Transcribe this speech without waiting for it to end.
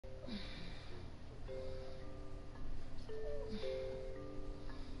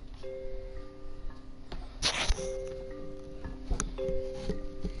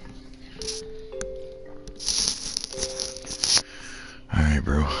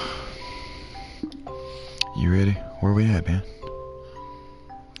You ready? Where we at, man?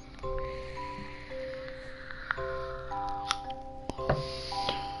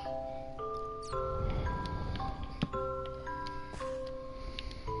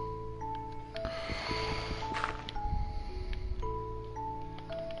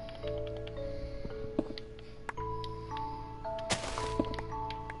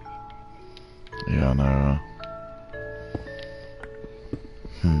 Yeah, I know.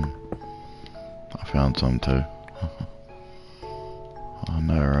 I found some too. I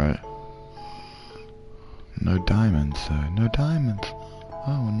know, right? No diamonds, though. No diamonds.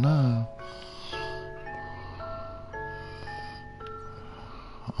 Oh, no.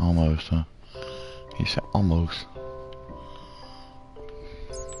 Almost, huh? He said almost.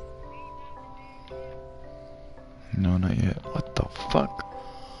 No, not yet. What the fuck?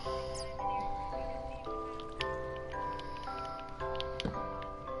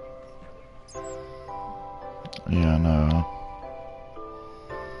 Yeah, I know.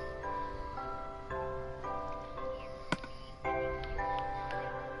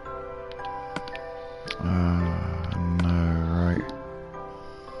 No, right.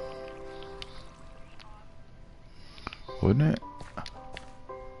 Wouldn't it?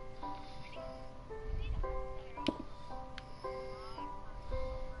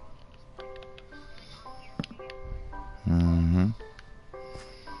 Mm-hmm.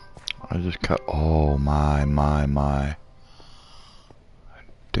 I just cut. Oh, my.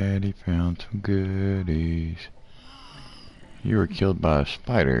 Daddy found some goodies. You were killed by a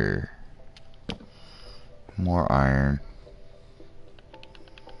spider. More iron.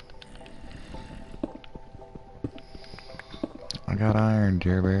 I got iron,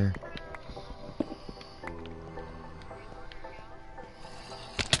 Jerry Bear.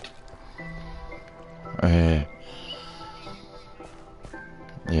 Hey.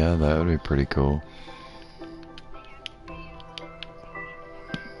 Yeah, that would be pretty cool.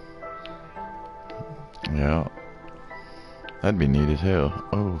 Yeah. That'd be neat as hell.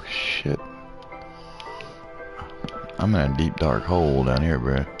 Oh, shit. I'm in a deep, dark hole down here,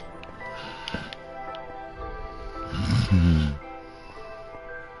 bro.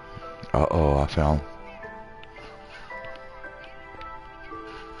 Uh-oh, I found...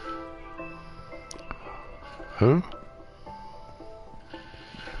 Who?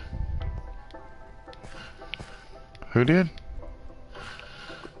 Who did?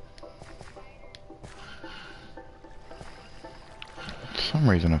 For some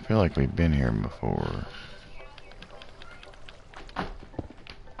reason I feel like we've been here before.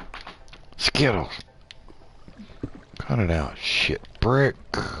 Skittles! Cut it out, shit brick!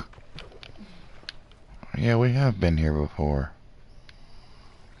 Yeah, we have been here before.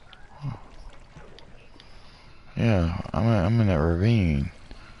 Yeah, I'm in that ravine.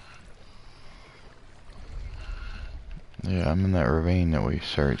 Yeah, I'm in that ravine that we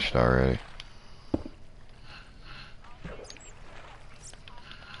searched already.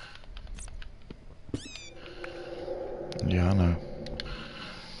 Yeah, I know.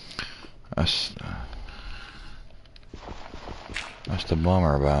 That's the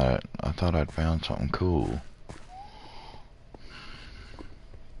bummer about it. I thought I'd found something cool.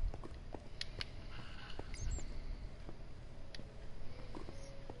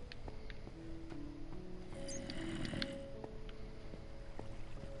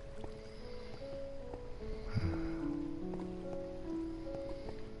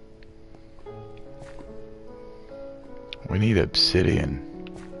 We need obsidian.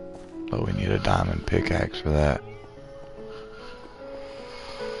 But we need a diamond pickaxe for that.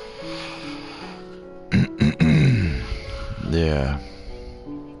 Yeah.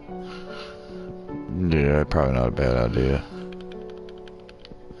 Yeah, probably not a bad idea.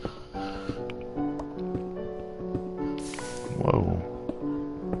 Whoa.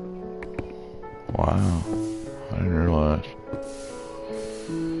 Wow. I didn't realize.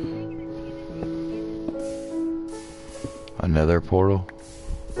 Another portal?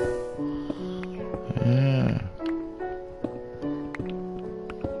 Yeah.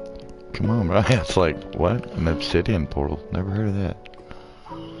 Come on, bro. It's like, what? An obsidian portal. Never heard of that.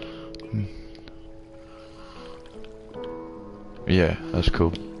 Yeah, that's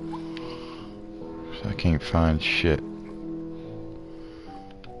cool. I can't find shit.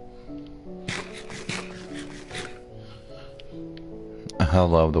 I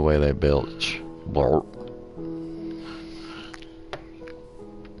love the way they belch. Blurp.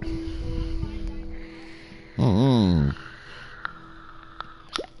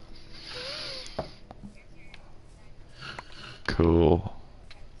 Cool.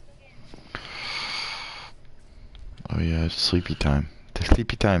 Oh yeah, it's sleepy time. The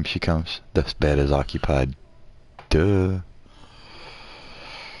sleepy time she comes. This bed is occupied. Duh.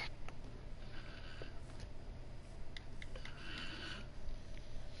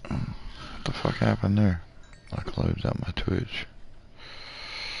 What the fuck happened there? I closed out my Twitch.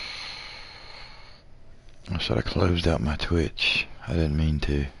 I said I closed out my Twitch. I didn't mean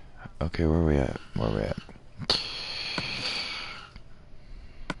to. Okay, where we at? Where we at?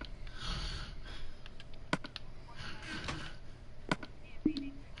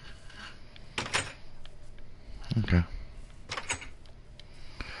 Okay.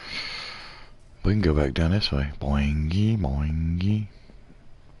 We can go back down this way. Boingy, boingy.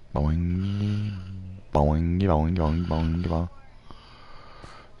 Boingy. Boingy, boingy, boingy, boingy, boingy.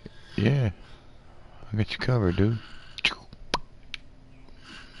 Yeah. I got you covered, dude.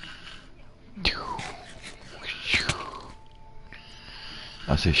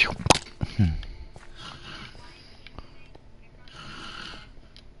 I say shoo.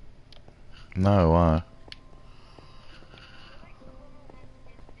 No, why?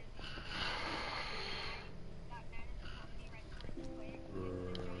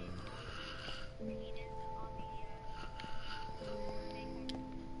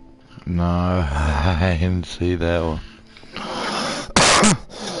 No, I didn't see that one.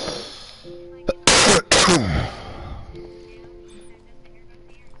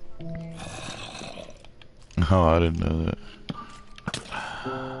 Oh, I didn't know that.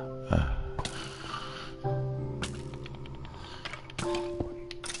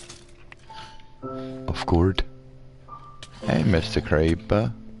 Of course. Hey, Mr.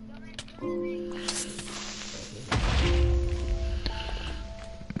 Creeper.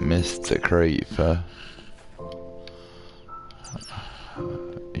 Mr. Creeper.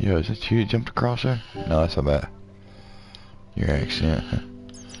 Yo, is that you that jumped across there? No, that's not bad. Your accent.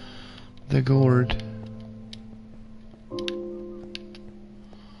 The gourd.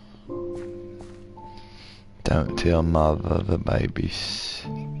 Don't tell mother the babies.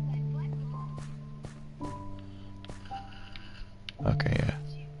 Okay, yeah.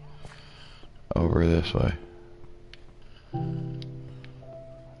 Over this way.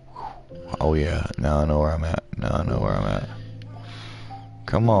 Oh yeah, now I know where I'm at. Now I know where I'm at.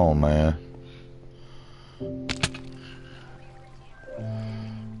 Come on, man.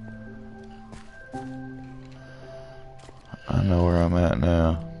 I know where I'm at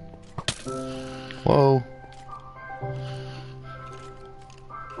now. Whoa.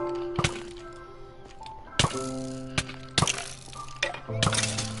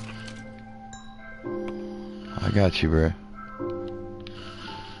 I got you, bro.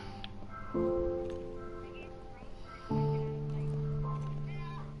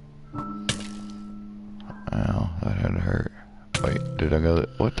 Ow, that had to hurt. Wait, did I go?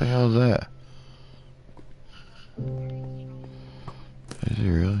 What the hell is that? Is he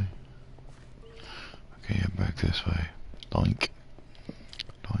really? Okay, yeah, back this way. Doink.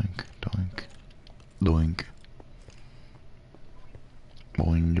 Doink, doink. Doink.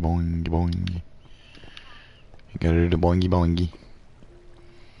 Boing, boing, boing. You gotta do the boingy, boingy.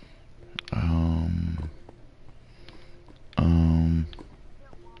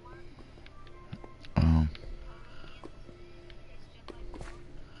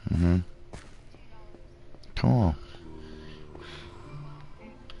 Come on.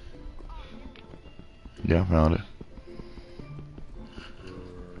 Yeah, I found it.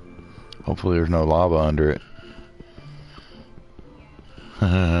 Hopefully there's no lava under it.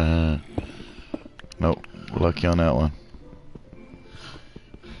 Nope, lucky on that one.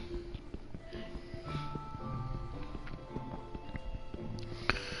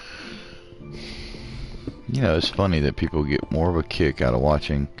 You know, it's funny that people get more of a kick out of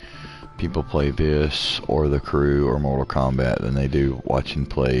watching people play this or The Crew or Mortal Kombat than they do watching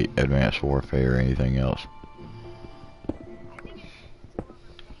play Advanced Warfare or anything else.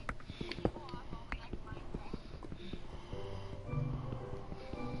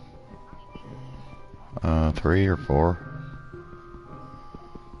 Three or four?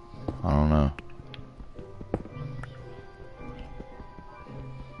 I don't know.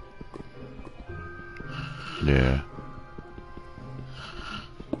 Yeah.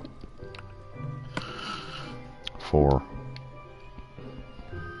 4.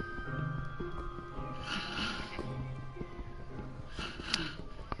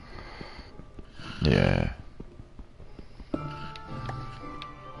 Yeah.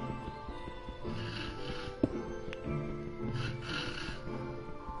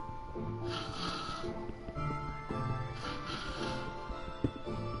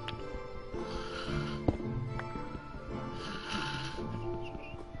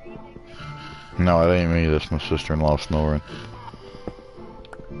 No, it ain't me. That's my sister-in-law snoring.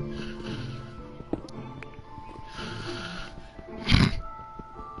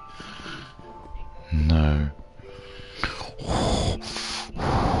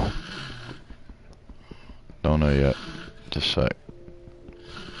 sec.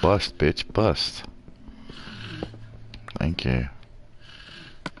 Bust, bitch, bust. Thank you.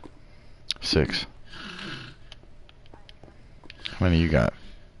 6. How many you got?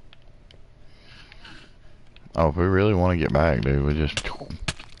 Oh, if we really want to get back, dude, we just...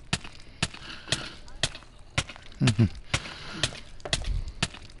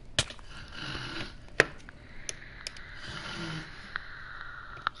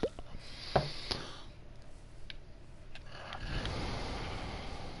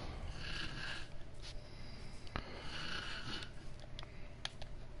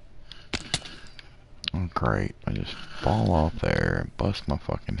 Oh, great. I just fall off there and bust my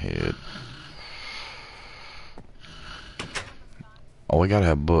fucking head. Oh, we gotta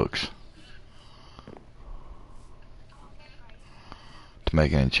have books to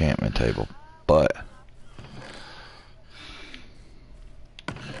make an enchantment table, but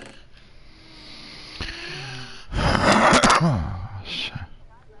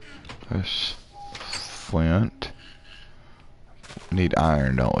there's flint. We need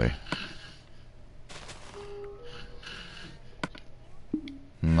iron, don't we?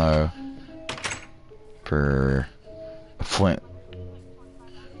 No. For a flint.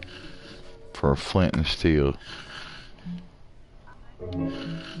 For a flint and steel.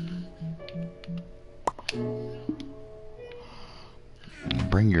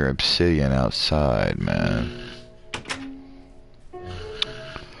 Bring your obsidian outside, man.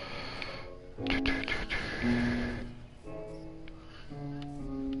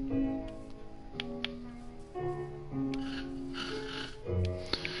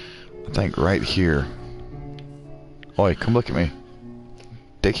 I think right here. Oi, come look at me.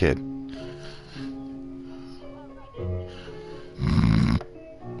 Dickhead.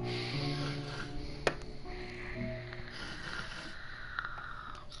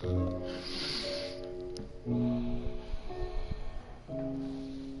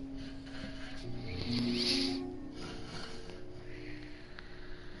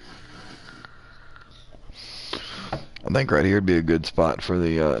 I think right here would be a good spot for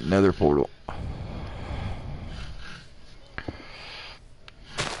the nether portal.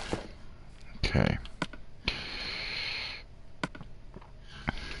 Okay.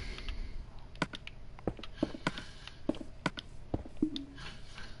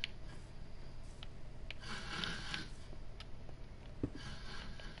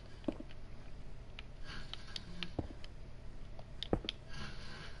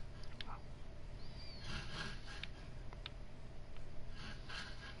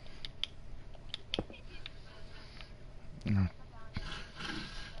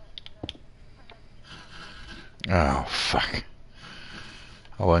 Oh, fuck.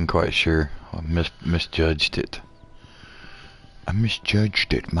 I wasn't quite sure. I misjudged it. I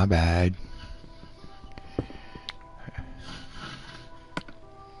misjudged it, my bad.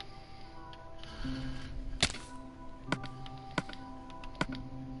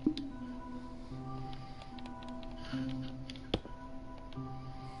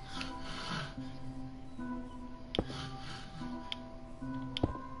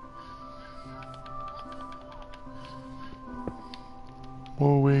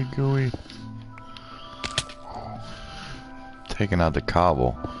 Oh, we gooey. Taking out the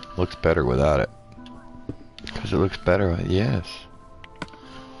cobble looks better without it. Because it looks better. Yes.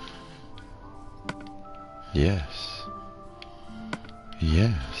 Yes.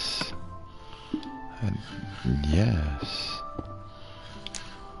 Yes. And yes.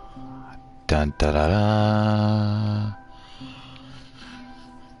 Dun da da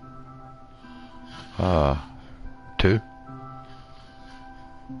da. 2.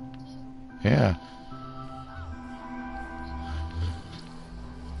 Yeah.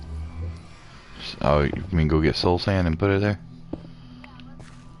 Oh, you mean go get soul sand and put it there?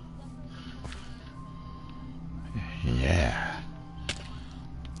 Yeah.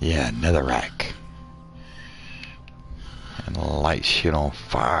 Yeah, another rack. And light shit on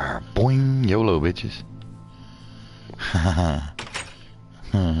fire. Boing, YOLO, bitches.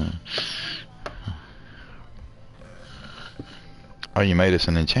 Oh, you made us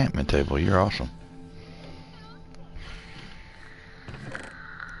an enchantment table. You're awesome.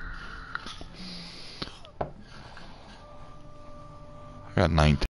 I got 19.